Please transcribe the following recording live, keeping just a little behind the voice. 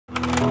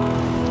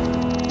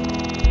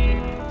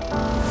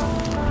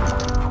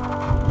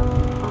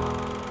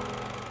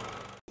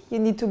You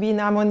need to be in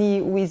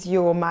harmony with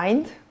your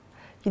mind.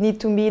 You need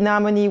to be in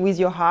harmony with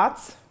your heart.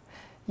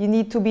 You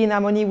need to be in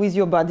harmony with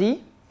your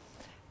body.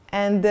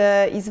 And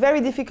it's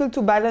very difficult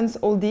to balance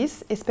all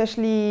this,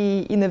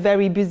 especially in a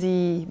very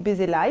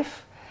busy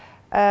life.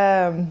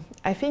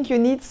 I think you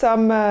need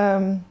some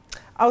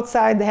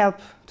outside help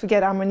to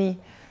get harmony.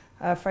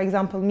 For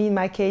example, me in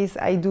my case,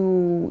 I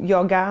do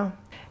yoga.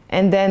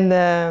 And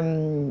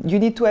then you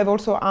need to have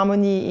also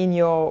harmony in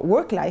your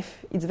work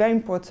life. It's very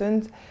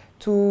important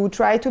to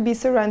try to be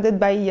surrounded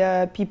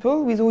by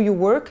people with who you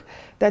work,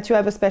 that you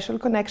have a special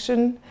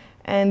connection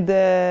and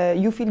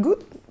you feel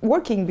good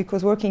working,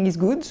 because working is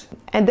good.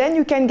 And then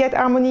you can get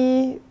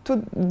harmony,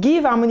 to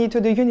give harmony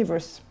to the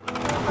universe.